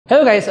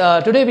Hello guys,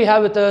 today we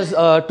have with us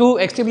two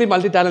extremely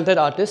multi-talented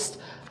artists,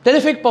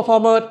 terrific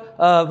performer,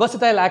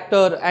 versatile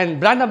actor and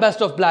brand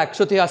ambassador of Black,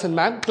 Shruti Haasan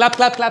ma'am. Clap,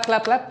 clap, clap,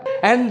 clap, clap.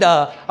 And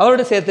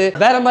avaroda sethu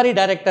Veramari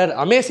director,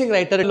 amazing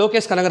writer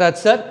Lokesh Kanagaraj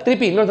sir.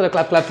 Trippy, innothu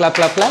clap, clap, clap,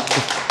 clap, clap.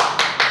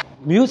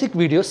 Music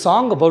video,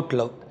 song about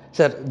love.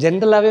 Sir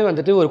ஜென்ரலாகவே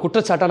வந்துட்டு ஒரு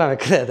குற்றச்சாட்டாக நான்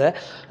வைக்கிறேன் அதை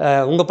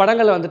உங்கள்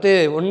படங்களில் வந்துட்டு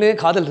ஒன்றே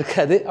காதல்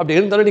இருக்காது, அப்படி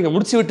இருந்தாலும் நீங்கள்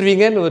முடிச்சு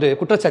விட்டுருவீங்கன்னு ஒரு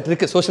குற்றச்சாட்டு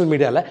இருக்குது சோஷியல்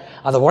மீடியாவில்.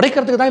 அதை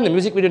உடைக்கிறதுக்கு தான் இந்த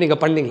மியூசிக் வீடியோ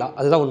நீங்கள் பண்ணீங்களா?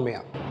 அதுதான்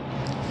உண்மையா?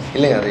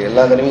 இல்லைங்க, அது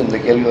எல்லா தடவையும்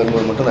இந்த கேள்வி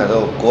வரும்போது மட்டும் நான் ஏதோ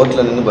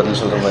கோர்ட்டில் நின்று பதில்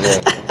சொல்கிற மாதிரி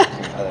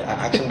அது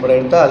ஆக்ஷன் படம்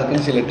எடுத்தால்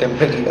அதுக்குன்னு சில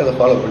டெம்ப்ளேட் இருக்குது, அதை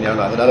ஃபாலோ பண்ணி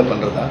ஆகணும், அதனால்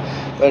பண்ணுறது தான்.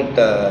 பட்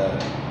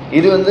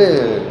இது வந்து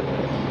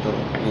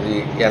இது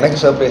எனக்கு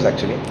surprise.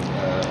 Actually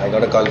I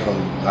got a call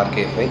from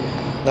RKFI.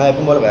 நான்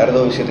எப்போ போல் வேறு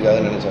ஏதோ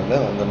விஷயத்துக்காக நினச்சேன்.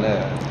 வந்தோடனே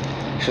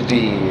ஸ்ருதி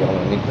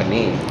அவங்க மீட்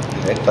பண்ணி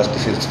ஃபஸ்ட்டு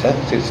சிரிச்சிட்டு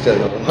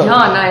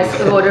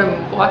அதுக்கப்புறம் ஒரு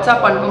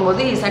வாட்ஸ்அப்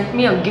பண்ணும்போது he sent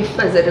me a gift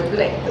as a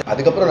reply.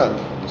 அதுக்கப்புறம் நான்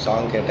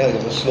சாங் கேட்டேன்.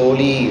 அதுக்கப்புறம்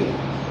ஸ்லோலி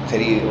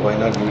சரி why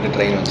not give it a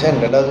try வச்சேன்.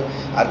 அண்ட் ரெண்டாவது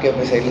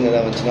RKFI சைடில்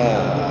எதாவது வந்துச்சுன்னா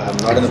I'm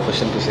not in a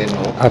position to say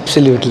no.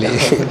 Absolutely.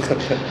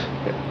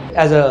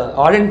 As a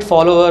ardent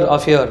follower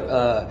of your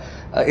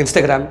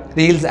Instagram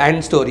reels and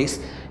stories,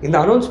 இந்த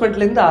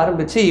அனௌன்ஸ்மெண்ட்லேருந்து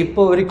ஆரம்பித்து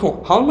இப்போ வரைக்கும்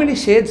how many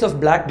shades of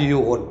black do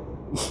you own?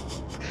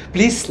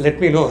 Please let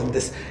me know on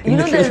this. You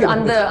know there's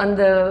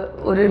அந்த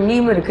ஒரு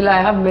meme இருக்குல்ல,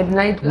 I have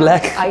midnight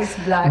black, ice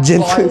black,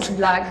 false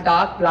black,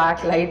 dark black,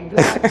 light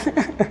black.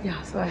 Yeah,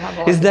 so I have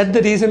all. Is that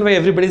the reason why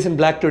everybody's in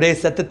black today?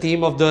 Is that the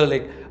theme of the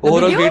like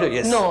overall video?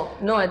 Yes.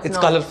 No, it's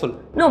not. Colorful.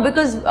 No,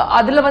 because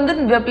adula வந்து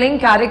we are playing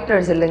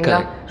characters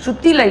illanga.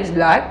 Shruti likes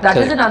black.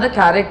 That is another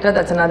character,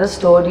 that's another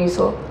story.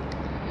 So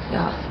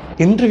yeah.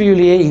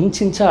 இன்டர்வியூலேயே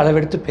இன்ச்சா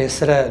அளவெடுத்து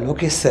பேசுகிற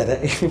Lokesh sir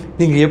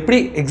நீங்கள் எப்படி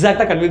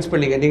எக்ஸாக்டாக convince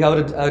பண்ணீங்க?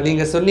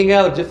 நீங்கள் சொன்னீங்க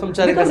அவர் ஜிஃபம்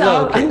sir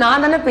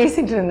நான் தானே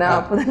பேசிட்டு இருந்தேன்,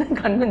 அப்போ தானே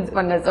கன்வின்ஸ்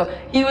பண்ணேன். So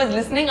he was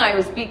listening, I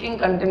was speaking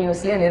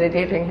continuously and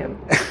irritating him.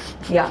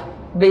 Yeah,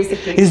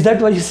 basically. Is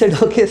that why you said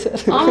okay sir?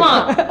 ஆமா,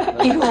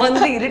 இவன்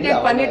வந்து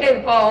இரிட்டேட் பண்ணிட்டே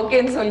இருப்பா,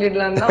 ஓகேன்னு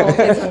சொல்லிடலாம் தான்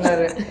ஓகே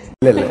சொன்னாரு.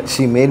 இல்லை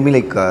she made me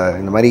like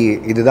இந்த மாதிரி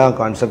இதுதான்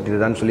கான்செப்ட்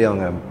இதுதான் சொல்லி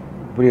அவங்க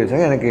புரிய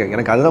வச்சாங்க.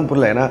 எனக்கு அதுதான்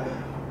புரியல. ஏன்னா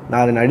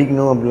நான் அதை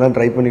நடிக்கணும் அப்படிலாம்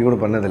ட்ரை பண்ணி கூட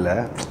பண்ணதில்லை,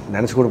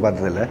 நினச்சி கூட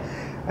பார்த்ததில்லை.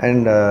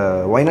 And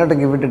Y not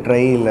give it try,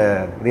 இல்லை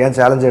ஏன்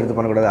சேலஞ்சை எடுத்து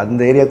பண்ணக்கூடாது,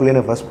 அந்த ஏரியாக்குள்ளேயே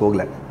நான் ஃபஸ்ட்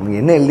போகல. அவங்க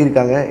என்ன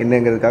எழுதியிருக்காங்க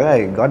என்னங்கிறதுக்காக I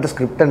got a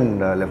script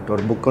and left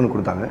ஒரு புக் ஒன்று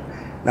கொடுத்தாங்க.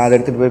 நான் அதை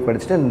எடுத்துகிட்டு போய்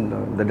படிச்சுட்டு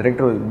இந்த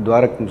டைரக்டர்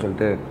துவாரக்னு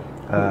சொல்லிட்டு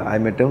ஐ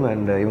மெட்டும்.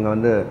 அண்ட் இவங்க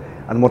வந்து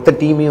அந்த மொத்த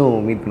டீமையும்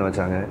மீட் பண்ண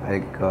வச்சாங்க.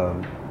 Like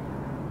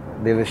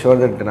they var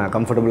sure that நான்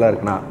கம்ஃபர்டபுளாக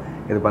இருக்குண்ணா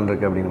இது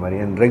பண்ணுறதுக்கு அப்படிங்கிற மாதிரி.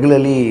 அண்ட்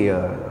ரெகுலர்லி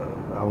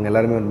அவங்க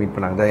எல்லாருமே வந்து மீட்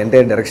பண்ணாங்க. த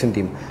என்டையர் டைரக்ஷன்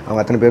டீம் அவங்க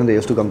அத்தனை பேர் வந்து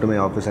use to come to my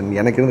office. And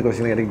எனக்கு இருந்த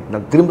கொஸ்டின் எனக்கு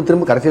நான்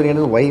திரும்ப கடைசி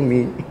வரைக்கும் வை மீ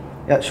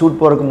ஷூட்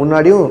போகிறதுக்கு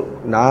முன்னாடியும்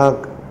நான்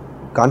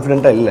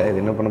கான்ஃபிடென்ட்டாக இல்லை,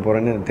 இது என்ன பண்ண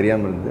போகிறேன்னு எனக்கு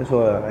தெரியாமல் இருந்தது. So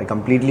I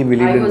completely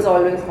believe in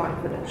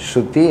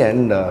Shruti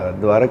and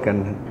Dwarak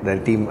and the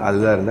team,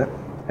 அதுதான் இருந்தேன்.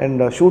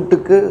 அண்ட்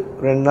ஷூட்டுக்கு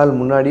 2 நாள்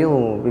முன்னாடியும்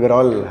we were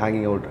all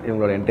hanging out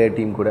இவங்களோட என்டையர்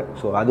டீம் கூட.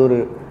 ஸோ அது ஒரு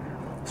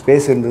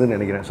ஸ்பேஸ் இருந்ததுன்னு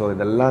நினைக்கிறேன். ஸோ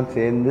இதெல்லாம்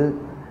சேர்ந்து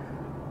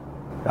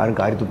யாரும்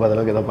காரி துப்பாத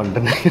அளவுக்கு எதாவது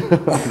பண்ணிட்டேன்.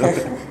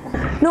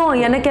 நோ,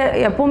 எனக்கு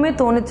எப்போவுமே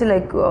தோணுச்சு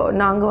லைக்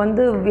நாங்கள்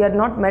வந்து வி ஆர்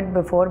நாட் மெட்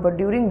before, but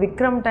during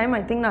Vikram time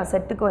I think நான்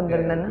செட்டுக்கு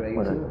வந்திருந்தேன்.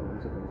 ஒரு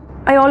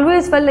I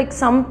always fell like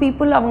some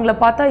people அவங்கள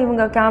பார்த்தா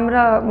இவங்க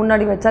கேமரா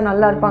முன்னாடி வச்சா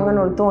நல்லா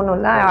இருப்பாங்கன்னு ஒரு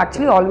தோணும்ல. I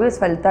actually always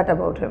felt that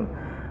about him.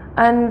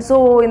 And so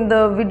இந்த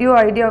வீடியோ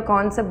ஐடியா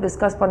கான்செப்ட்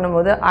டிஸ்கஸ்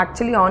பண்ணும்போது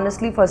ஆக்சுவலி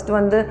ஆனஸ்ட்லி ஃபர்ஸ்ட்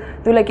வந்து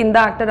இது லைக் இந்த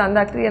ஆக்டர்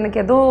அந்த ஆக்டர்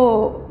எனக்கு ஏதோ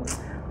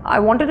I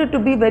wanted it to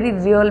be very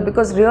real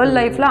because real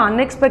life la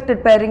unexpected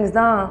pairings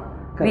தான்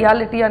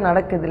ரியாலிட்டியா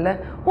நடக்குது இல்ல.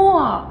 ஓ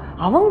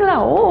அவங்களா,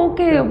 ஓ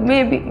okay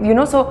maybe you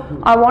know. So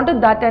I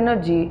wanted that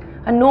energy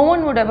and no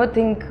one would ever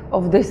think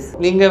of this.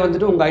 நீங்க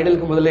வந்துட்டு உங்க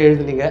ஐடலுக்கு முதல்ல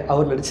எழுதுனீங்க,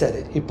 அவர்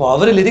நடிச்சாரு, இப்போ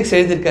அவர் லிரிக்ஸ்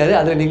எழுதியிருக்காரு,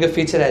 அதுல நீங்க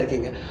ஃபீச்சர்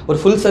ஆயிருக்கீங்க. ஒரு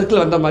ஃபுல்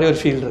சர்க்கிள் வந்த மாதிரி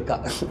ஒரு ஃபீல் இருக்கா?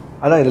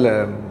 அதான் இதில்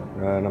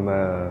நம்ம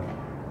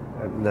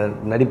இந்த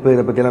நடிப்பு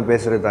இதை பற்றியெல்லாம்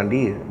பேசுகிறத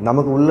தாண்டி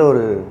நமக்கு உள்ள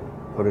ஒரு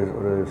ஒரு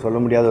ஒரு சொல்ல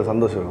முடியாத ஒரு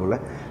சந்தோஷம் இருக்கும்ல.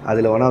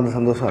 அதில் ஒன் ஆஃப் த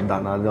சந்தோஷம்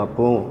அதுதான். நான் அது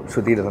அப்போவும்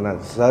சுற்றிட்டு சொன்னேன்,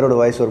 சாரோட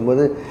வாய்ஸ்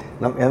வரும்போது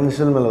என்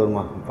விஷயம் மேலே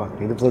வருமா அப்பா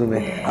இது போதுமே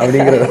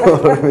அப்படிங்கிற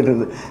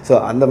இருந்து. ஸோ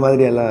அந்த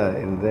மாதிரி எல்லாம்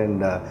இருந்து.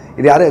 அண்ட்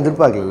இது யாரும்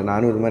எதிர்பார்க்கல,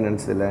 நானும் இது மாதிரி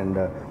நினச்சதில்லை.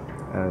 அண்ட்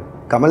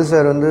கமல்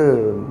சார் வந்து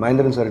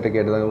மகேந்திரன் சார்கிட்ட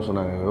கேட்டதாக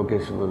சொன்னாங்க,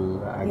 லோகேஷ்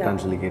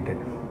ஆக்டான்னு சொல்லி கேட்டு.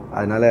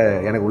 அதனால்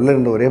எனக்கு உள்ளே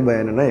இருந்த ஒரே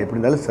பயம் என்னென்னா, எப்படி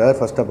இருந்தாலும் சார்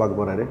ஃபஸ்ட்டாக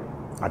பார்க்க போகிறாரு,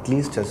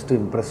 at least just to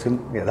Impress him,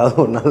 ஏதாவது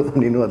ஒரு நாள்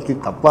பண்ணிடணும்,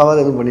 அட்லீஸ்ட்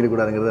தப்பாவது எதுவும்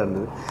பண்ணிடக்கூடாதுங்கிறதா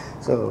இருந்தது.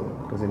 So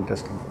it was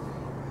interesting.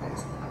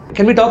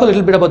 Can we talk a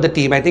little bit about the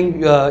team? I think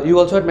you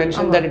also had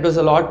mentioned that it was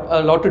a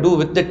lot to do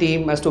with the team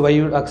as to why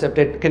you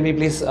accepted. Can we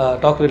please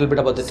talk a little bit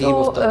about the team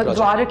of the project?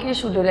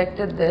 Dwarkesh who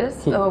directed this,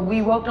 we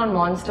worked on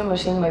Monster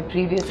Machine, my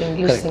previous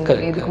English singer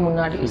idukku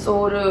munnadi. So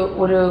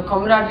ஒரு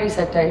camaraderie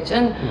set ஆயிடுச்சு.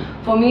 And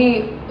for me,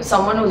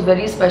 someone who's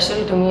very special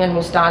to me and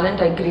whose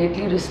talent I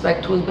greatly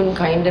respect, who's been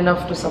kind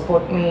enough to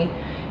support me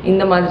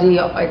இந்த மாதிரி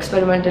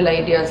experimental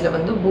ஐடியாஸில்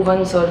வந்து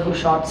Bhuvan sir who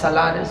shot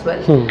Salar as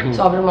well. So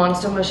our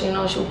monster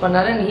மெஷினும் shoot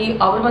பண்ணார்.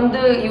 And அவர் வந்து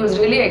he was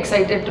really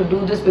excited to do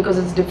this because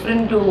it's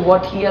different to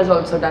what he has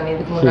also done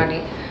இதுக்கு முன்னாடி.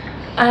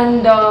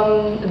 And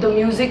the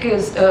music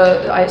is,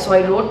 so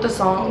I wrote the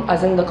song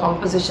as in the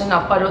composition,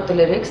 Appa wrote the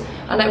lyrics,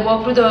 and I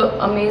worked with an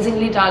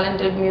amazingly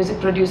talented music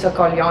producer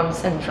called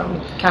Yanchan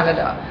from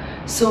Canada.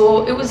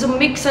 So it was a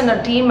mix and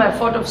a team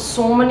effort of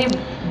so many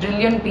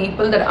brilliant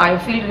people that I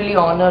feel really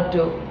honored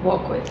to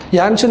work with.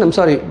 Yanchan, I'm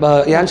sorry,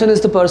 Yanchan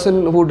is the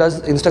person who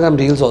does Instagram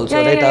Reels also,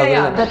 right?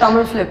 Yeah, the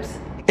Tamil flips.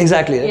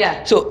 Exactly. Right?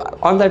 Yeah. So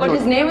on that But note,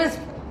 his name is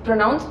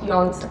pronounced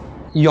Yanchan.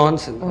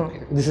 Yanchan.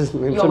 Okay. This is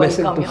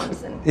information. You're welcome,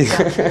 Yanchan.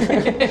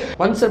 Yeah.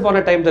 Once upon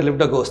a time there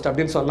lived a ghost.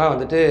 அப்படின்னு சொன்னா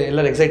வந்துட்டு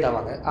எல்லாரும் excite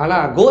ஆவாங்க. ஆனா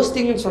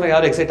ghostingனு சொன்னா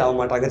யாரும் excite ஆக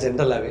மாட்டாங்க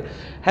ஜெனரலாவே.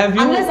 Have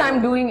you Unless I'm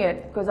doing it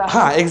because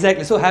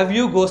exactly. So have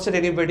you ghosted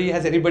anybody?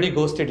 Has anybody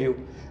ghosted you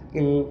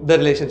in the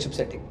relationship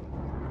setting?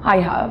 I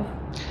have.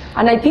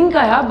 And I think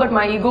I have, but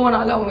my ego won't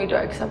allow me to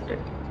accept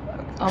it.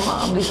 ஆமா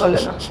அப்படி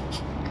சொல்லணும்.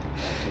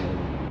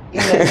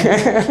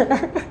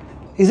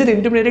 Is it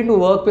intimidating to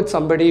work with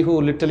somebody who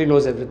literally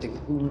knows everything?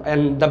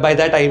 And by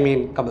that I mean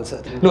Kamal sir.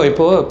 No,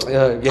 இப்போ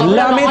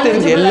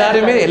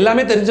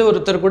எல்லாமே தெரிஞ்ச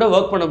ஒருத்தர் கூட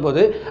work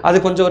பண்ணும்போது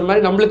அது கொஞ்சம் ஒரு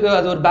மாதிரி நம்மளுக்கு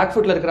அது ஒரு பேக்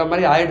ஃபுட்ல இருக்கிற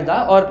மாதிரி ஆயிடுதா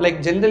or like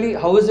generally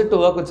how is it to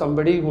work with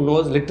somebody who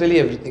knows literally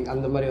everything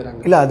அந்த மாதிரி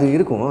வராங்க? இல்ல அது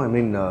இருக்கும். I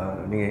mean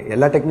நீங்க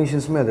எல்லா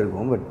டெக்னீஷியன்ஸுமே அது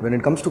இருக்கும். But when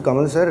it comes to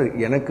Kamal sir,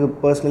 எனக்கு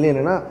பர்சனலி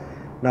என்னன்னா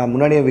நான்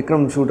முன்னாடியே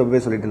விக்ரம் ஷூட்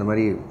அப்பவே சொல்லிட்டு இந்த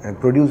மாதிரி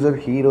ப்ரொடியூசர்,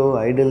 ஹீரோ,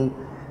 ஐடல்,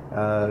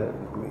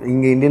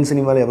 இங்கே இந்தியன்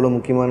சினிமாவில் எவ்வளோ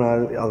முக்கியமான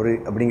ஆள் அவர்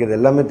அப்படிங்கிறது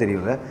எல்லாமே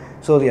தெரியும்ல.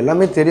 ஸோ அது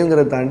எல்லாமே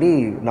தெரியுங்கிறத தாண்டி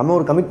நம்ம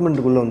ஒரு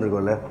கமிட்மெண்ட்டுக்குள்ளே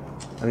வந்திருக்கோம்ல.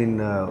 ஐ மீன்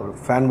ஒரு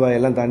ஃபேன் பாய்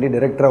எல்லாம் தாண்டி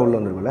டேரெக்டராக உள்ளே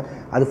வந்திருக்கோம்ல.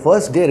 அது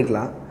ஃபர்ஸ்ட் டே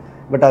இருக்கலாம்,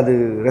 பட் அது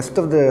ரெஸ்ட்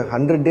ஆஃப் த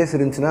 100 days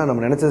இருந்துச்சுன்னா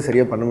நம்ம நினச்சது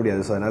சரியாக பண்ண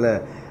முடியாது. ஸோ அதனால்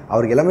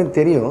அவருக்கு எல்லாமே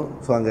தெரியும்.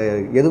 ஸோ அங்கே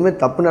எதுவுமே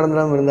தப்பு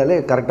நடந்துடாமல் இருந்தாலே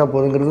கரெக்டாக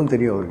போகுதுங்கிறதும்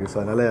தெரியும் அவருக்கு. ஸோ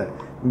அதனால்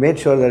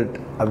மேட் ஷுர் தட்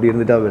அப்படி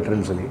இருந்துட்டா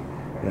பெட்டர்னு சொல்லி.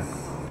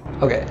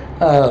 Okay.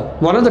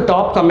 One of the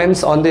top comments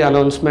on the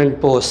announcement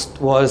post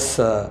was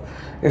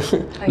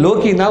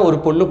லோக்கினா ஒரு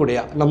பொண்ணு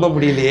கூடயா நம்ப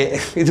முடியலையே,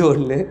 இது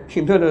ஒன்று.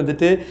 இன்னொன்று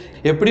வந்துட்டு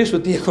எப்படி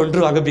ஸ்ருதியை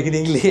கொண்டுருவாங்க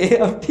பிகினிங்லேயே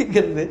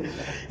அப்படிங்கிறது.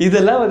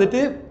 இதெல்லாம்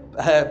வந்துட்டு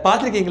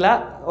பார்த்துருக்கீங்களா?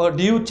 or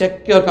do you check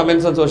your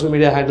comments on social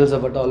media handles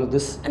about all of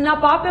this?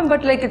 நான் பார்ப்பேன்,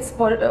 பட் லைக் இட்ஸ்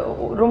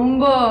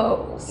ரொம்ப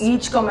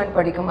ஈச் கமெண்ட்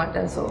படிக்க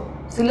மாட்டேன். ஸோ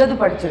சிலது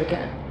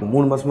படிச்சிருக்கேன்.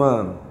 3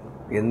 மாதமாக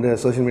எந்த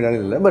சோஷியல்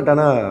மீடியாலும் இல்லை. பட்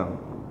ஆனால்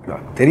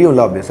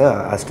தெரியும்ல, ஆப்வியஸாக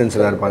அசிஸ்டன்ஸ்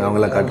எல்லாம் இருப்பாங்க,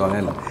 அவங்களாம் காட்டுவாங்க.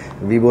 இல்லை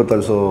we both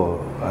also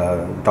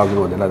talk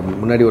about இல்லை. அது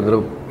முன்னாடி ஒரு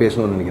தடவை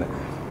பேசணும்னு நினைக்கிறேன்.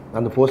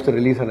 அந்த போஸ்டர்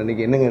ரிலீஸ் ஆன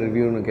அன்றைக்கி என்னங்க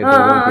ரிவ்யூன்னு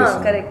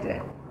கேட்டு கரெக்ட்.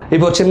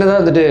 இப்போ சின்னதாக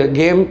வந்துட்டு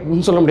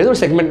கேம்னு சொல்ல முடியாது,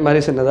 ஒரு செக்மெண்ட்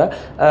மாதிரி சின்னதாக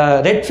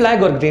ரெட்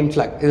ஃப்ளாக் ஒரு க்ரீன்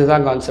ஃப்ளாக்,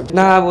 இதுதான் கான்செப்ட்.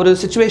 நான் ஒரு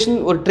சுச்சுவேஷன்,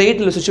 ஒரு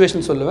ட்ரேட் இல்லை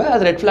சுச்சுவேஷன் சொல்லுவேன்.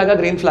 அது red ஃப்ளாகா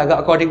green ஃப்ளாகா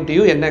according to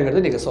you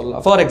என்னங்கிறது நீங்கள்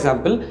சொல்லலாம். For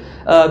example,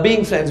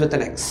 being friends with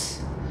an ex.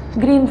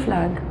 Green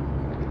flag.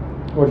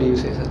 What do you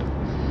say, sir?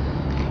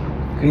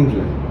 Green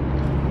flag.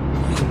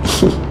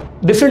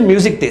 Different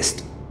music taste.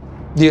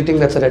 Do you think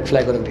that's a red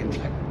flag or a green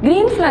flag?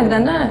 Green flag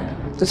தானே.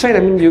 That's fine.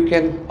 I mean, you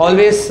can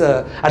always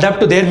adapt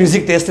to their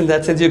music taste. In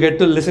that sense, you get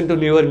to listen to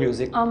newer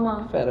music. ஆமா.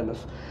 Fair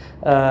enough.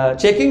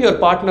 Checking your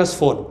partner's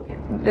phone.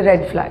 The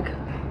red flag.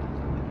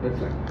 Red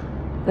flag.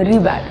 Very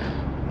bad.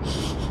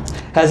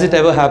 Has it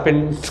ever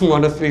happened to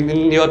one of in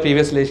your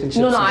previous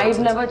relationships? No,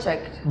 I've never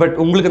checked. But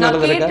உங்களுக்கு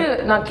நடந்திருக்கா?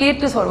 நான்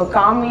கேட்டு சொல்வேன்,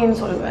 காமின்னு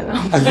சொல்வேன்.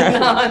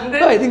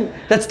 No, I think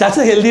that's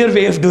a healthier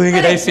way of doing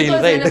it, I feel,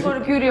 right? எனக்கு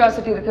ஒரு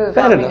curiosity இருக்கு,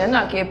 காமின்னு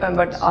நான் கேட்பேன்.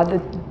 பட்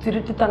அது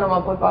திருட்டுத்தனமா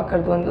போய்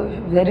பார்க்கிறது வந்து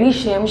very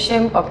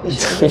shame puppy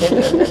shame.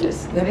 That is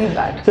very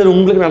bad. Sir,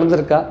 உங்களுக்கு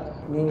நடந்திருக்கா?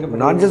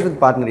 நாட் ஜஸ்ட்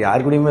வித் பார்ட்னர்,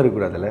 யார் கூடயுமே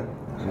இருக்கக்கூடாதுல்ல.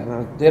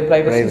 Their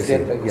privacy.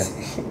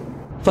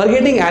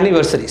 Forgetting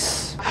anniversaries.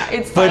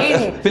 It's but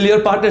fine. Will your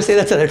partner say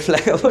that's a red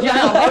flag?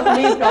 Yeah, about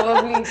me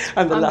probably.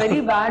 I'm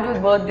very bad with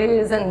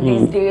birthdays and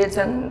these dates,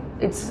 and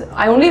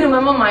I only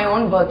remember my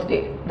own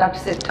birthday.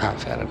 That's it.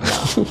 Fair enough.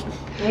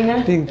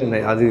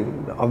 அது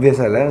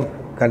ஆப்வியஸாக இல்லை,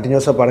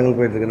 கண்டினியூஸாக படங்கள்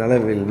போயிட்டு இருக்கனால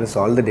will miss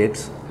all the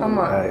dates.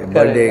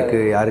 பர்த்டேக்கு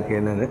யாருக்கு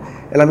என்னன்னு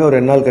எல்லாமே ஒரு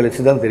 2 நாள்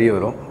கழிச்சு தான் தெரிய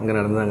வரும், இங்கே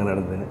நடந்தது அங்கே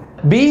நடந்ததுன்னு.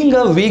 Being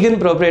a vegan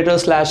proprietor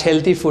 /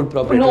 healthy food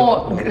proprietor. No,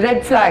 red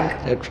flag.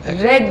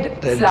 Red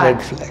flag.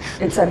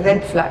 It's a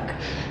red flag.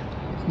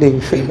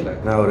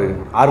 நான் ஒரு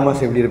 6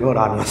 மாதம் எப்படி இருப்பேன்,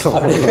 ஒரு 6 மாதம்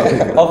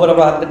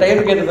அப்புறம் அந்த டைம்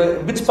கேட்டு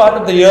which part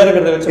of the year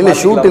ங்கிறத வச்சு இல்லை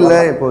ஷூட் இல்லை.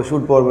 இப்போ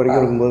ஷூட் போகிற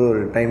வரைக்கும் இருக்கும்போது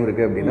ஒரு டைம்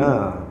இருக்குது அப்படின்னா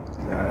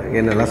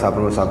என்னெல்லாம்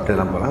சாப்பிடணும் சாப்பிட்டு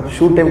எல்லாம் போகலாம்.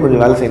 ஷூட் டைம்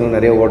கொஞ்சம் வேலை செய்யணும்,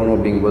 நிறைய ஓடணும்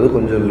அப்படிங்கும்போது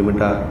கொஞ்சம்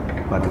லிமிட்டாக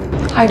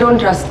பார்த்துக்கணும். I don't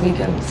trust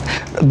vegans.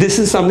 This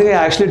is something I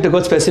actually took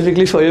out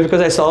specifically for you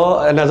because I saw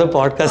another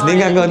podcast.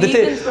 நீங்க அங்க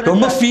வந்துட்டு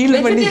ரொம்ப ஃபீல்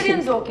பண்ணி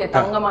vegetarians okay,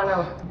 தங்கமான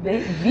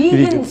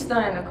vegans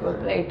தான் எனக்கு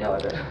right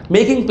or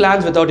making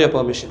plans without your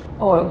permission.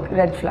 Oh,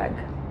 red flag.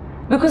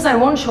 Because I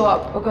won't show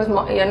up because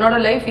என்னோட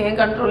life ஏன்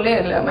கண்ட்ரோல்லே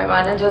இல்லை. My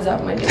managers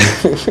have my day.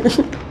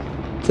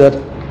 Sir,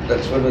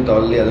 that's what with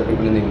all the other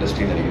people in the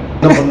industry நினைக்கிறேன்.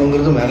 என்ன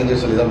பண்ணுங்கிறது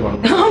manager சொல்லி தான்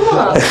பண்ணணும். ஆமா.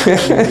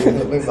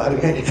 போய்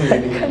பாருங்க,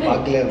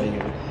 பார்க்கல அப்படிங்க.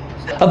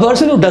 A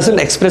person who doesn't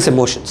express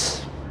emotions.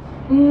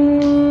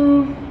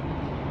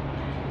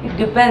 It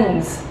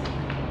depends.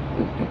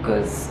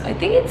 Because I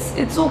think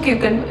it's okay.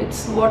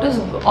 It's what is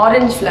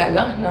orange flag,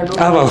 huh?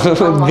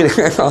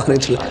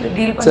 Orange flag.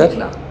 Deal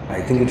பண்ணிக்கலாம்.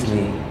 I think it's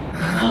me.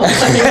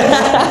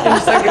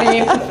 It's a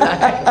green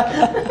flag.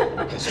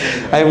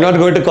 I'm not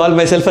going to call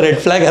myself a red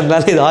flag,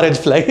 அதனால இது orange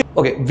flag.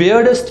 Okay,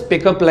 weirdest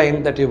pickup line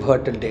that you've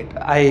heard till date.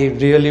 I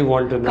really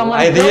want to know.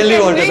 I really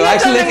want to know.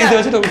 Actually, இது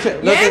வச்சு Lokesh sir.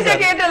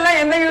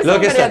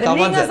 Lokesh sir,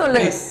 come on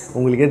sir.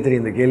 உங்களுக்கே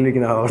தெரியும் இந்த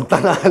கேள்விக்கு நான்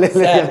ஒருத்தன் ஆளே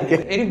இல்லை.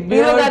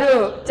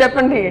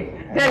 చెప్పండి.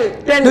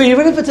 No,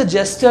 even if it's a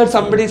gesture,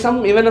 somebody,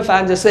 even a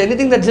fan gesture,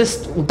 anything that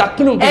just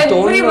takkunu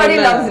everybody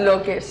loves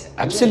Lokesh.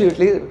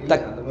 Absolutely.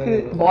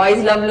 Boys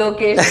love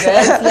Lokesh,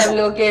 girls love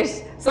Lokesh.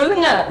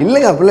 சொல்லுங்க.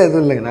 இல்லைங்க அப்படிலாம்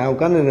எதுவும் இல்லைங்க. நான்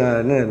உட்காந்து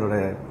என்னோட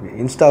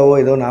இன்ஸ்டாவோ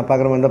ஏதோ நான்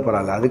பார்க்குற மாதிரி தான்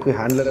பரவாயில்ல. அதுக்கு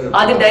ஹேண்ட்லர்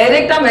அது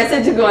டைரக்டா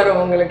மெசேஜுக்கு வரும்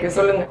உங்களுக்கு.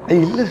 சொல்லுங்க.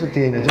 இல்லை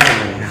சுத்தி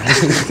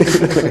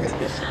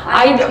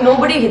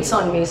nobody hits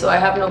on me, so I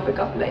have no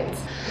pickup lines.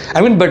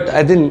 I mean, but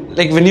I didn't,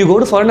 like, when you go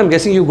to foreign, I'm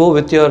guessing you go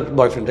with your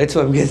boyfriend, right? So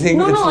I'm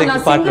guessing it's like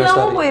a partner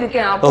story. நான்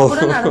போயிருக்கேன். அப்போ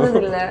கூட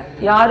நடந்தது இல்ல.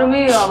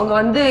 யாருமே அவங்க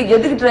வந்து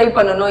எதுக்கு ட்ரை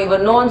பண்ணனும்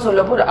இவர் நோன்னு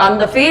சொல்ல போற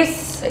அந்த face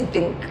I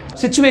think.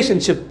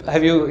 Situationship,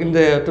 have you in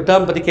the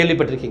term பத்தி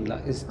கேள்விப்பட்டிருக்கீங்களா?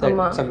 Is that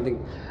something?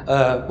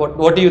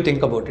 What do you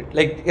think about it?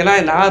 Like, ஏன்னா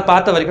நான்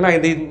பார்த்த வரைக்கும் நான்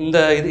இந்த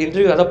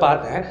இன்டர்வியூ அதை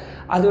பார்த்தேன்.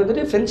 அது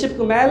வந்துட்டு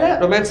ஃப்ரெண்ட்ஷிப்க்கு மேலே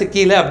ரொமான்ஸ்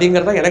கீழே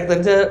அப்படிங்கிறதா எனக்கு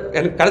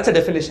கிடைச்ச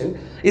definition.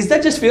 Is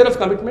that just fear of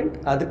commitment?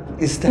 அது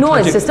is that? No,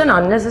 it's just an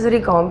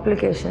unnecessary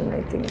complication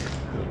I think.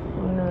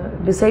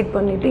 Decide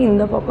பண்ணிட்டு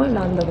இந்த பக்கம்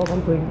இல்லை அந்த பக்கம்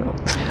போயிடணும்.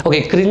 ஓகே,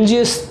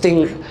 கிரிஞ்சியஸ்ட் திங்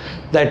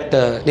தட்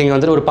நீங்கள்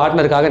வந்துட்டு ஒரு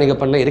பார்ட்னருக்காக நீங்கள்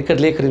பண்ண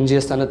இருக்கிறதுலே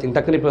கிரிஞ்சியஸ்டான திங்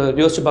டக்குன்னு இப்போ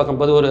யோசிச்சு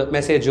பார்க்கும்போது ஒரு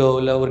மெசேஜோ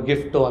இல்லை ஒரு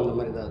கிஃப்ட்டோ அந்த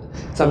மாதிரி ஏதாவது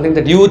something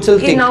that you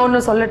self think. நான்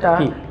ஒன்று சொல்லட்டா,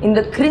 இந்த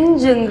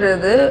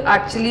கிரிஞ்சுங்கிறது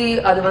ஆக்சுவலி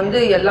அது வந்து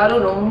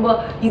எல்லாரும் ரொம்ப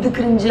இது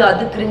கிரிஞ்சு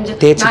அது கிரிஞ்சு.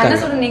 நான் என்ன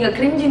சொல்றேன், நீங்கள்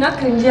கிரிஞ்சினா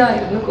கிரிஞ்சியா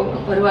இருந்துக்கோங்க,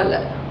 பரவாயில்ல.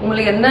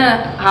 உங்களுக்கு என்ன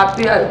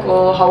ஹாப்பியாக இருக்கோ,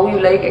 how you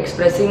like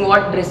expressing,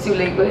 what dress you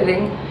like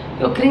wearing,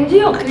 you're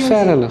cringy or cringy.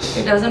 Fair enough.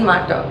 It doesn't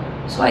matter.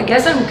 So I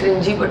guess I'm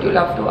cringy, but you'll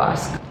have to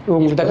ask.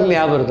 உங்களுக்கு டக்குன்னு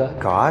ஞாபகம் வருதா?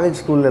 காலேஜ்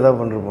ஸ்கூலில் ஏதாவது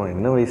பண்ணிருப்போம்.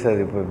 என்ன வயசு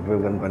அது இப்போ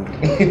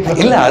பண்ணுறேன்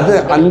இல்லை அது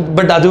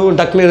பட் அதுவும்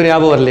டக்குன்னு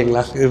ஞாபகம்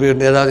வரலைங்களா?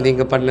 ஏதாவது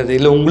நீங்கள் பண்ணது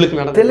இல்லை உங்களுக்கு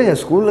நடந்தது? இல்லைங்க,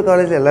 ஸ்கூலில்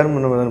காலேஜில் எல்லாரும்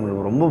பண்ண மாதிரி தான்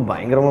பண்ணுவோம். ரொம்ப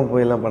பயங்கரமாக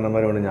போயெல்லாம் பண்ண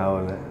மாதிரி ஒன்றும்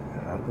ஞாபகம் இல்லை.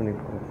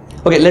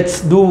 Okay, let's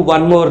do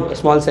one more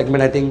small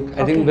segment. I think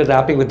we're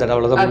wrapping with that.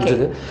 அவ்வளோதான்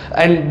முடிஞ்சது.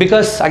 And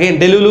because again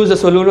Delulu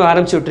சொல்லணும்னு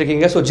ஆரம்பிச்சு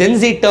விட்டுருக்கீங்க. So Gen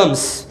Z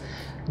terms.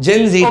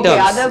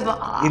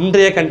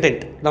 இன்றைய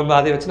கண்டென்ட் நம்ம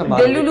அதை வச்சு நம்ம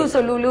டெலுலு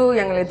சொல்லுலு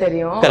எங்களுக்கு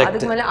தெரியும்.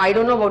 அதுக்கு மேல I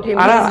don't know about him.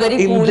 He is very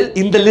cool.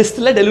 இந்த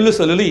லிஸ்ட்ல டெலுலு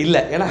சொல்லுலு இல்ல.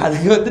 ஏன்னா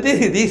அதுக்கு வந்துட்டு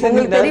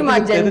ரீசன்ட்லி தெரியுமா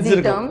Gen Z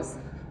terms?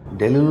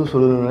 டெலுலு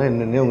சொல்லுலுன்னா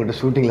என்னன்னே உங்கள்கிட்ட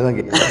ஷூட்டிங்கில் தான்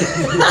கேட்டேன்.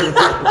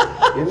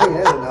 இல்லைங்க,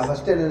 நான்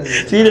ஃபஸ்ட்டு என்ன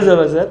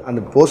சீரியஸாக சார் அந்த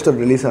போஸ்டர்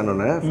ரிலீஸ்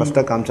ஆனோன்னே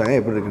ஃபஸ்ட்டாக காமிச்சாங்க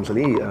எப்படி இருக்குன்னு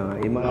சொல்லி.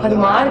 அது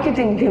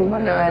மார்க்கெட்டிங் டீம்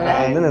பண்ண வேலை.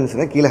 நான் என்ன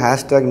நினச்சேன்னா கீழே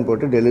ஹேஷ்டேக்னு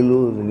போட்டு டெலுலு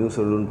நியூஸ்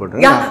சொல்லுன்னு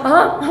போட்டேன்.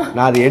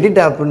 நான் அது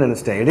எடிட் ஆப்னு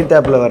நினச்சிட்டேன். எடிட்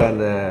ஆப்பில் வர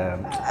அந்த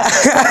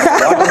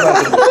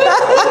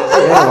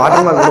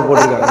வாட்டர் மார்க் கூட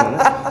போட்டிருக்காங்க.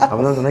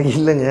 அப்போ தான் சொன்னாங்க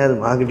இல்லைங்க அது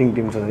மார்க்கெட்டிங்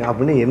டீம் சொன்னாங்க.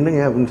 அப்படின்னு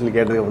என்னங்க அப்படின்னு சொல்லி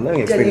கேட்டதுக்கு அப்புறம்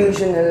தான்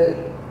experience.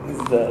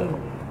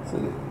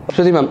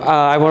 Shruti ma'am,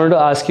 I wanted to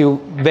ask you,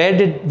 where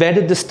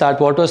did this start?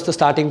 What was the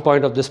starting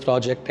point of this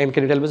project? And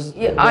can you tell us?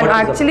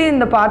 Actually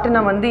இந்த பாட்டு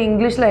நான் வந்து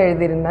இங்கிலீஷில்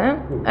எழுதியிருந்தேன்.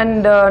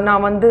 அண்ட்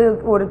நான் வந்து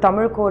ஒரு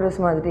தமிழ் கோரஸ்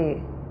மாதிரி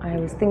I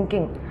was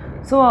thinking.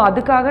 ஸோ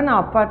அதுக்காக நான்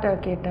அப்பாட்ட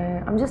கேட்டேன்,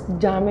 I'm just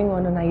jamming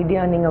on an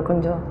idea, நீங்கள்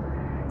கொஞ்சம்.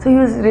 So he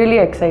was really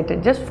excited,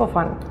 just for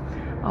fun.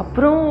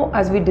 அப்புறம்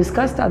as we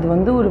discussed அது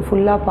வந்து ஒரு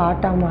ஃபுல்லாக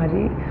பாட்டாக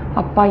மாதிரி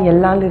அப்பா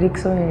எல்லா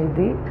லிரிக்ஸும்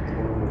எழுதி.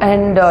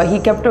 And he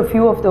kept a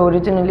few of the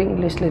original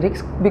English lyrics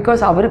because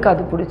அவருக்கு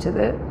அது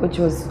பிடிச்சது, which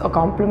was a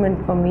compliment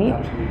for me.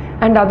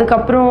 And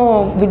அதுக்கப்புறம்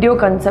வீடியோ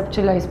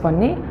கன்செப்சுவலைஸ்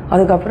பண்ணி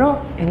அதுக்கப்புறம்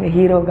எங்கள்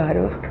ஹீரோ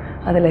காரு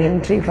அதில்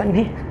என்ட்ரி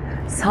பண்ணி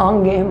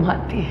சாங்கே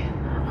மாற்றி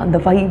அந்த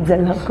வைப்ஸ்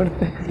எல்லாம்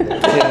கொடுத்து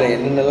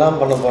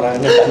என்னென்னலாம் பண்ண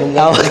போகிறாங்க.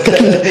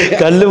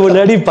 கல்லு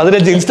முன்னாடி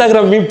 15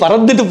 இன்ஸ்டாகிராம் மீம்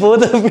பறந்துட்டு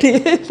போகுது. அப்படியே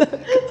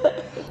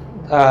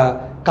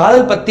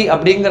காதல் பத்தி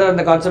அப்படிங்கிற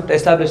அந்த கான்செப்ட்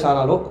எஸ்டாப்ளிஷ்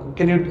ஆனாலும்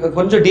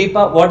கொஞ்சம்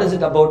டீப்பா what is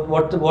it about,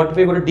 what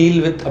we would deal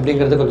with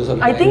அப்படிங்கறது கொஞ்சம்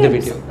சொல்லுங்க. I think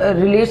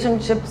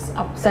relationships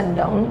ups and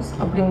downs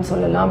அப்படின்னு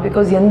சொல்லலாம்.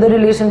 பிகாஸ் எந்த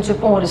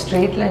ரிலேஷன்ஷிப்பும் ஒரு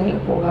ஸ்ட்ரெயிட் லைன்ல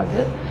போகாது.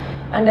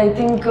 And I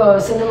think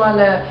cinema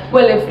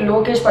well, if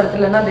Lokesh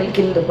படத்துலனா they'll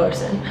kill the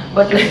person,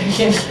 but like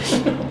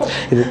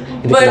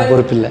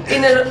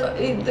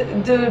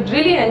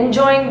really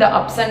enjoying the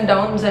ups and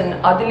downs, and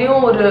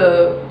அதுலயும் ஒரு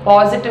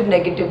பாசிட்டிவ்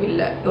நெகட்டிவ்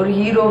இல்ல, ஒரு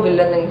ஹீரோ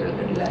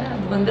வில்லன்ங்கிறது இல்ல.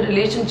 அது வந்து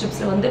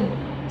ரிலேஷன்ஷிப்ஸ்ல வந்து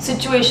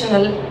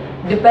situational,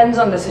 depends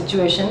on the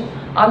situation.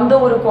 அந்த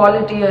ஒரு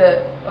குவாலிட்டியை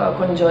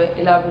கொஞ்சம்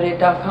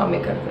எலாபரேட்டாக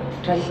காமிக்கிறது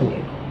ட்ரை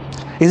பண்ணியிருக்கோம்.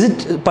 இஸ்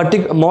இட்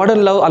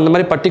மாடர்ன் லவ் அந்த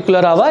மாதிரி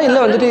பர்டிகுலராவா இல்லை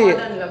வந்துட்டு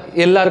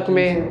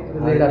எல்லாருக்குமே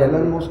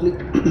எல்லாரும் மோஸ்ட்லி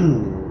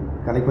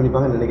கனெக்ட்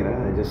பண்ணிப்பாங்கன்னு நினைக்கிறேன்.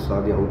 I just saw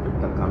the out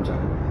தான்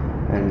காமிச்சாங்க.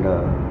 அண்ட்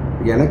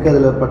எனக்கு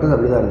அதில் பட்டது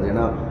அப்படி தான் இருந்துச்சு.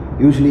 ஏன்னா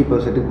யூஸ்வலி இப்போ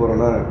செட்டுக்கு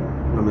போகிறோன்னா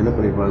நம்ம என்ன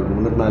பண்ணியிருப்போம், அதுக்கு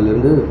முன்னத்து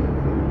நாள்லேருந்து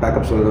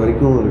பேக்கப் சொல்கிறது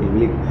வரைக்கும்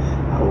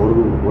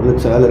ஒரு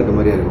லட்சம் வேலை இருக்க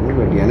மாதிரியா இருக்கும்.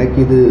 பட் எனக்கு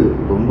இது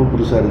ரொம்ப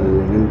புதுசாக இருந்தது.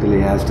 என்னன்னு தெரியல,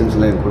 என்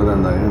அசிஸ்டன்ஸ்லாம் என் கூட தான்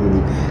இருந்தாங்க.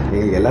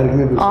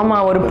 எல்லாருக்குமே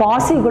ஆமாம், ஒரு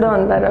பாசி கூட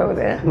வந்தார்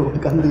அவர்.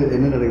 உட்காந்து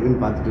என்ன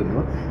நடக்குதுன்னு பார்த்துட்டு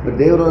இருந்தோம். But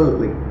Thevar all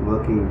like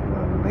working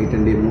night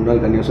and டே 3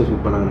 நாள் கன்யூஸாக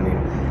ஷூட் பண்ணாங்கன்னு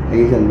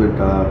நினைக்கிறேன்.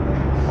 பட்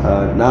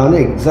நான் வந்து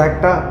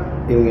எக்ஸாக்டாக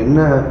இவங்க என்ன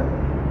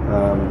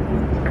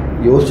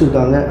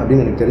யோசிச்சிருக்காங்க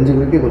அப்படின்னு எனக்கு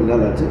தெரிஞ்சுக்கிறதுக்கே கொஞ்ச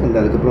நாள் ஆச்சு. அண்ட்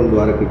அதுக்கப்புறம்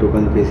துவாரக்கிட்ட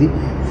உட்காந்து பேசி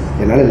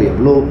என்னால் இதில்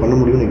எவ்வளோ பண்ண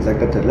முடியும்னு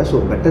எக்ஸாக்டாக தெரியல. ஸோ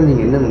பெட்டர்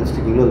நீங்கள் என்ன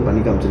நினச்சிருக்கீங்களோ அது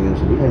பண்ணி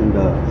காமிச்சிருங்கன்னு சொல்லி. And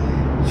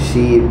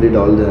she did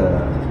all the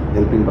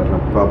helping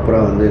பண்ணலாம்.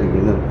 ப்ராப்பராக வந்து எனக்கு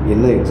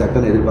என்ன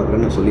எக்ஸாக்டாக நான்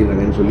எதிர்பார்க்குறேன்னு நான்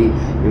சொல்லிடுறேன்னு சொல்லி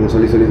இவங்க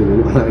சொல்லி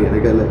பண்ணாங்க.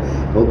 எனக்கு அதில்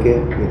ஓகே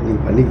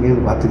நீங்கள்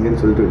பண்ணிக்கங்கன்னு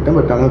பார்த்துங்கன்னு சொல்லிட்டு விட்டேன்.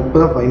 பட் ஆனால் இப்போ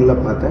தான் ஃபைனலாக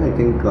பார்த்தேன். I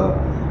think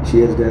she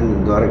has done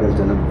துவாரகாஸ்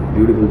ton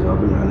beautiful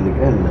ஜாப்னு நான்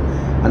நினைக்கிறேன். அண்ட்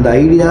அந்த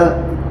ஐடியா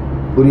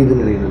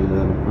புரியுதுன்னு நினைக்கிறேன்.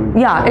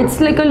 Yeah, it's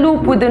like a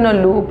loop within a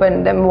loop and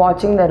them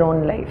watching their own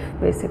life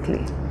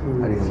basically.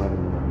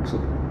 So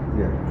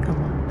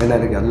ஏன்னா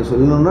எனக்கு அதில்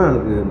சொல்லணும்னா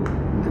எனக்கு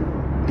இந்த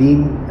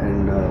team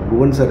and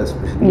Bhuvan sir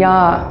especially.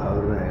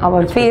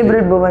 Our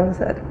favorite Bhuvan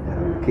sir.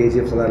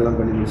 KGF எல்லாம்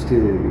பண்ணி முடிச்சுட்டு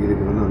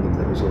இதுக்கு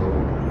வந்திருந்தாரு. ஸோ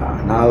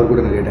நான் அவர் கூட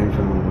நிறைய டைம்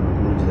ஸ்பெண்ட்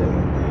முடிஞ்சது.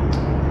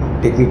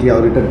 டெக்னிக்கலி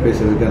அவர்கிட்ட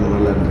பேசுறதுக்கு அந்த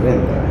மாதிரிலாம் இருந்தது.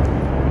 எனக்கு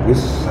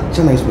is such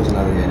a nice person.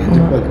 அது எனக்கு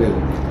எதிர்பார்க்கவே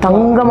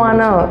தங்கமான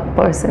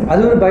பர்சன்.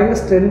 அது ஒரு பயங்கர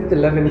ஸ்ட்ரென்த்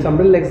இல்ல when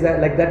somebody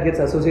like that gets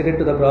associated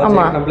to the project.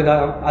 நம்மளுக்கு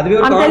அதுவே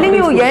ஒரு I'm telling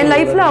you என்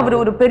லைஃப்ல அவர்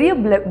ஒரு பெரிய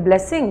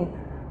blessing.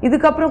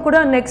 இதுக்கப்புறம் கூட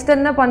நெக்ஸ்ட்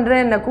என்ன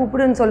பண்ணுறேன் என்ன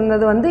கூப்பிடுன்னு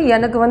சொன்னது வந்து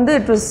எனக்கு வந்து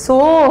it was so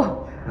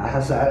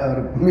sir our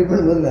meet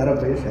பண்ணும்போது வேறு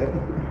பேசார்.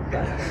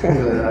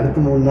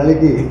 அடுத்த 3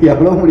 நாளைக்கு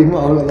எவ்வளோ முடியுமோ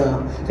அவ்வளோதான்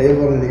செய்ய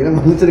போகிறேன்னு நினைக்கிறேன்.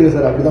 மன்னிச்சிருங்க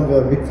சார் அப்படி தான்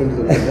போய் மீட் பண்ணிட்டு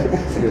சொன்னாங்க.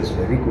 It was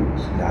very good.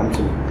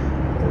 Dance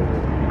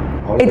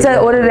it's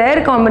ஒரு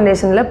ரேர்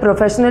காம்பினேஷனில்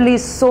professionally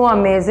so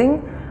amazing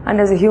and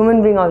as a human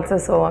being also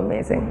so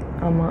amazing.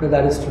 ஆமாம்,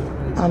 that is true.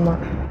 ஆமாம்.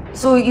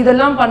 ஸோ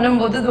இதெல்லாம்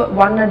பண்ணும்போது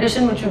one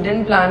addition which you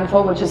didn't plan for,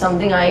 which is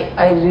something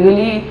I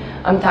really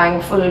am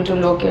thankful to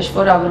Lokesh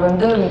for. அவர்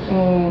வந்து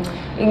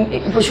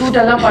இப்போ shoot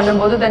எல்லாம்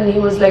பண்ணும்போது then he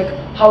was like,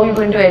 how are you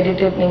going to edit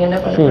it, நீங்கள் என்ன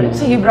பண்ண போறீங்க?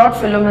 So he brought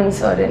Philomin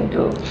sir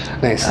into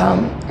nice.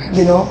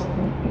 You know,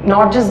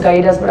 not just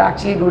guide us but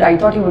actually do it. I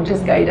thought he would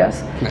just guide us,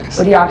 nice.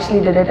 But he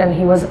actually did it and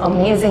he was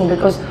amazing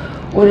because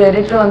ஒரு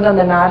editor வந்து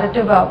அந்த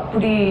narrative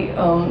அப்படி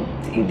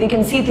they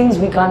can see things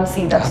we can't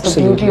see. That's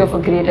absolutely the beauty of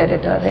a great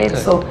editor, right?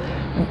 Correct. So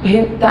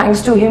thanks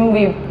to him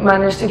we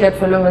managed to get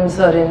Philomin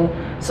sir in.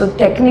 So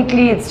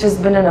technically it's just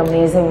been an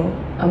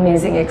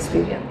amazing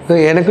experience.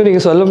 எனக்கு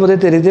நீங்க சொல்லும்போதே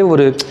தெரியுது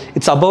ஒரு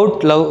it's about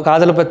love,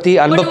 காதலை பத்தி,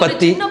 அன்பை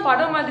பத்தி. சின்ன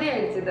படம் மாதிரி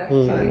ஆயிடுச்சு.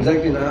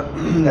 எக்ஸாக்ட்லி. நான்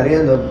நிறைய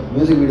இந்த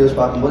மியூசிக் வீடியோஸ்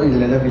பார்க்கும்போது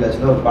இதில் என்ன ஃபீல்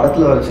ஆச்சுன்னா ஒரு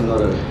படத்தில் வர சின்ன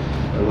ஒரு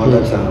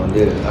மொண்டாஜ் சாங்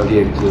வந்து அப்படியே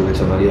எடுத்து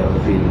வச்ச மாதிரி அவங்க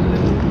ஃபீல்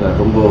இருந்தது.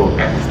 ரொம்ப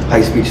ஹை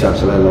ஸ்பீட்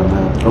ஷாட்ஸ் எல்லாம்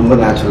இல்லாமல் ரொம்ப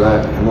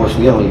நேச்சுரலாக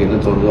எமோஷனலி அவங்களுக்கு என்ன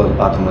தோணுதோ அதை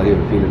பார்த்த மாதிரி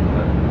ஒரு ஃபீல்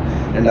இருந்தது.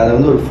 அண்ட் அதை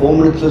வந்து ஒரு 4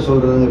 minutes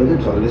சொல்கிறதுங்கிறது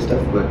it's always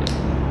tough. But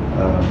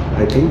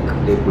I think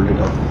they pulled it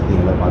off.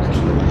 நீங்களா பார்த்து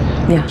சொல்லுங்கள்.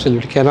 Yeah,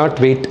 absolutely cannot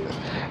wait.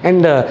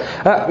 And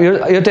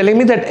you're telling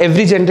me that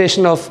every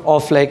generation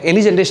of like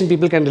any generation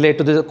people can relate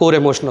to the core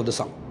emotion of the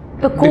song.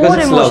 The core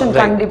emotion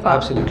kandipa. Right?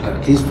 Absolutely.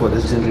 At least for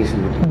this generation.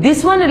 This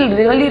one will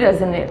really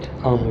resonate.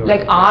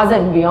 Like ours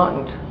and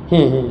beyond.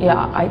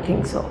 Yeah, I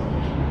think so.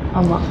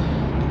 Amma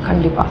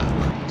kandipa.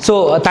 So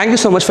thank you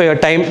so much for your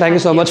time. Thank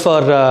you so much for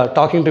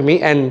talking to me,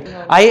 and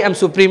I am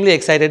supremely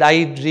excited. I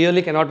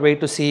really cannot wait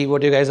to see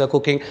what you guys are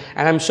cooking,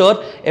 and I'm sure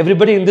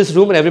everybody in this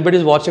room and everybody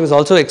who's watching is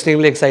also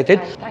extremely excited.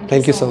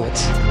 Thank you so much.